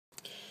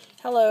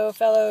Hello,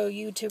 fellow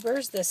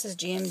YouTubers. This is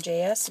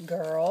GMJS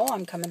Girl.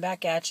 I'm coming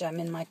back at you. I'm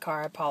in my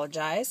car. I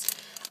apologize.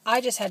 I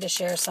just had to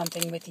share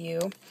something with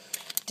you.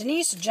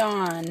 Denise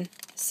John,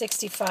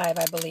 65,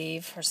 I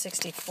believe, or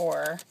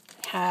 64,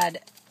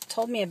 had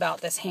told me about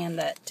this hand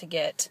to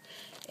get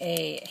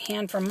a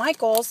hand from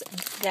Michaels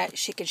that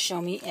she could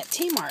show me at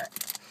T-Mart.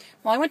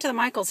 Well, I went to the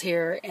Michaels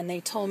here, and they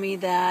told me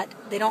that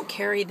they don't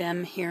carry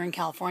them here in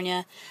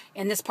California,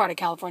 in this part of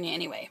California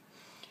anyway.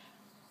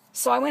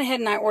 So I went ahead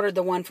and I ordered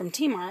the one from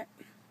T-Mart,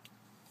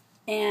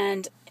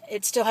 and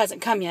it still hasn't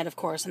come yet, of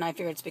course, and I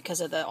figured it's because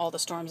of all the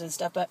storms and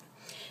stuff, but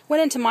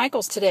went into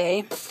Michael's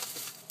today,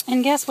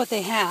 and guess what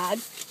they had?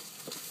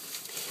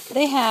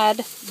 They had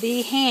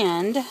the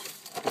hand,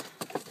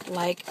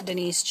 like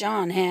Denise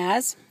John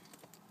has,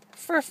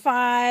 for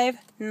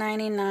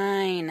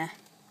 $5.99.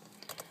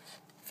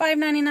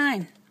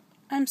 $5.99.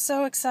 I'm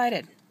so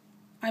excited.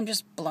 I'm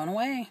just blown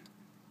away.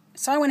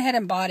 So I went ahead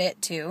and bought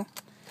it, too.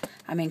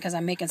 I mean, because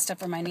I'm making stuff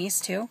for my niece,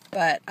 too.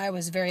 But I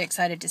was very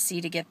excited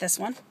to get this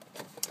one.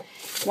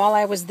 While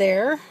I was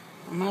there,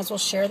 I might as well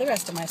share the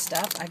rest of my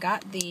stuff. I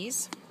got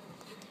these.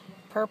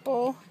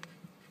 Purple.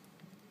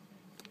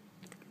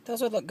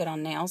 Those would look good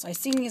on nails. I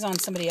seen these on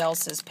somebody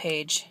else's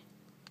page.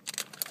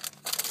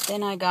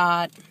 Then I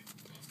got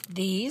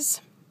these.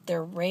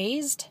 They're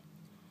raised.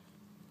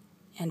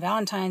 And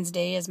Valentine's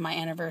Day is my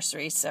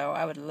anniversary, so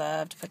I would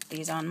love to put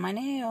these on my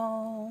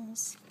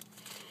nails.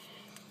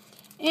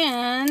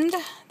 And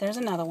there's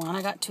another one.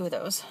 I got two of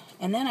those.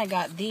 And then I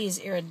got these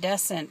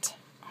iridescent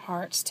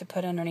hearts to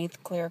put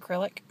underneath clear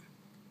acrylic.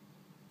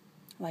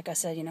 Like I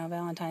said,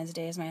 Valentine's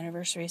Day is my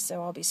anniversary,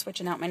 so I'll be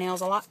switching out my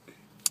nails a lot.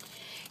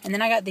 And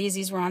then I got these.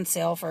 These were on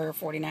sale for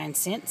 49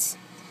 cents.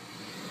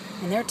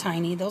 And they're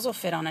tiny. Those will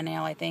fit on a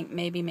nail, I think.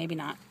 Maybe, maybe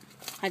not.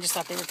 I just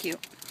thought they were cute.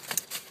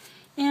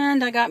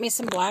 And I got me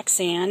some black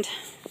sand.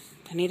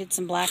 I needed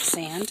some black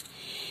sand.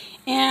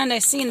 And I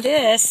seen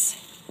this,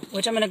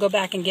 which I'm going to go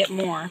back and get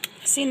more.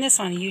 I seen this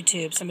on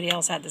YouTube. Somebody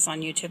else had this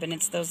on YouTube, and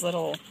it's those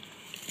little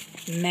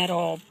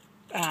metal,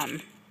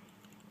 what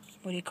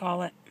do you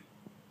call it?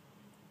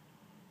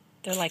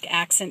 They're like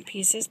accent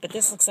pieces, but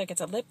this looks like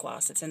it's a lip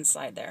gloss that's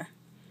inside there.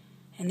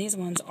 And these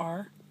ones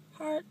are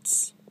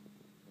hearts.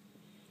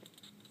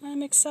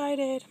 I'm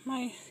excited.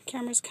 My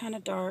camera's kind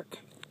of dark.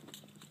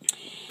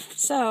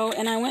 So,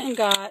 and I went and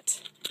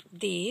got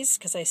these,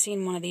 because I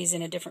seen one of these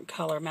in a different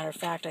color. Matter of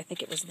fact, I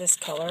think it was this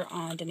color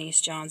on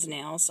Denise John's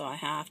nails, so I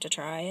have to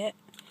try it.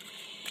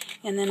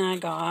 And then I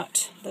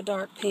got the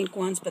dark pink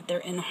ones, but they're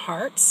in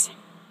hearts.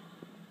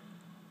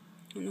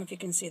 I don't know if you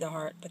can see the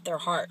heart, but they're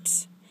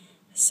hearts.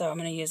 So I'm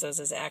going to use those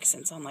as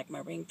accents on like my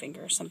ring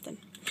finger or something.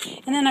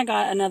 And then I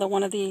got another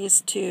one of these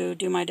to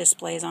do my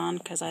displays on,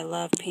 because I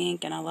love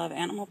pink and I love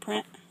animal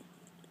print.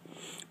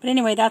 But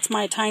anyway, that's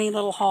my tiny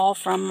little haul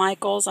from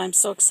Michaels. I'm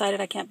so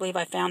excited. I can't believe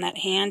I found that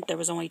hand. There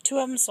was only two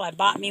of them, so I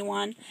bought me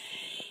one.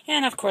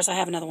 And, of course, I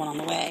have another one on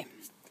the way.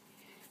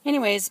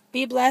 Anyways,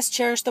 be blessed.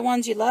 Cherish the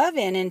ones you love.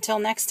 And until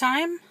next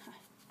time,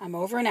 I'm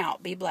over and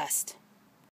out. Be blessed.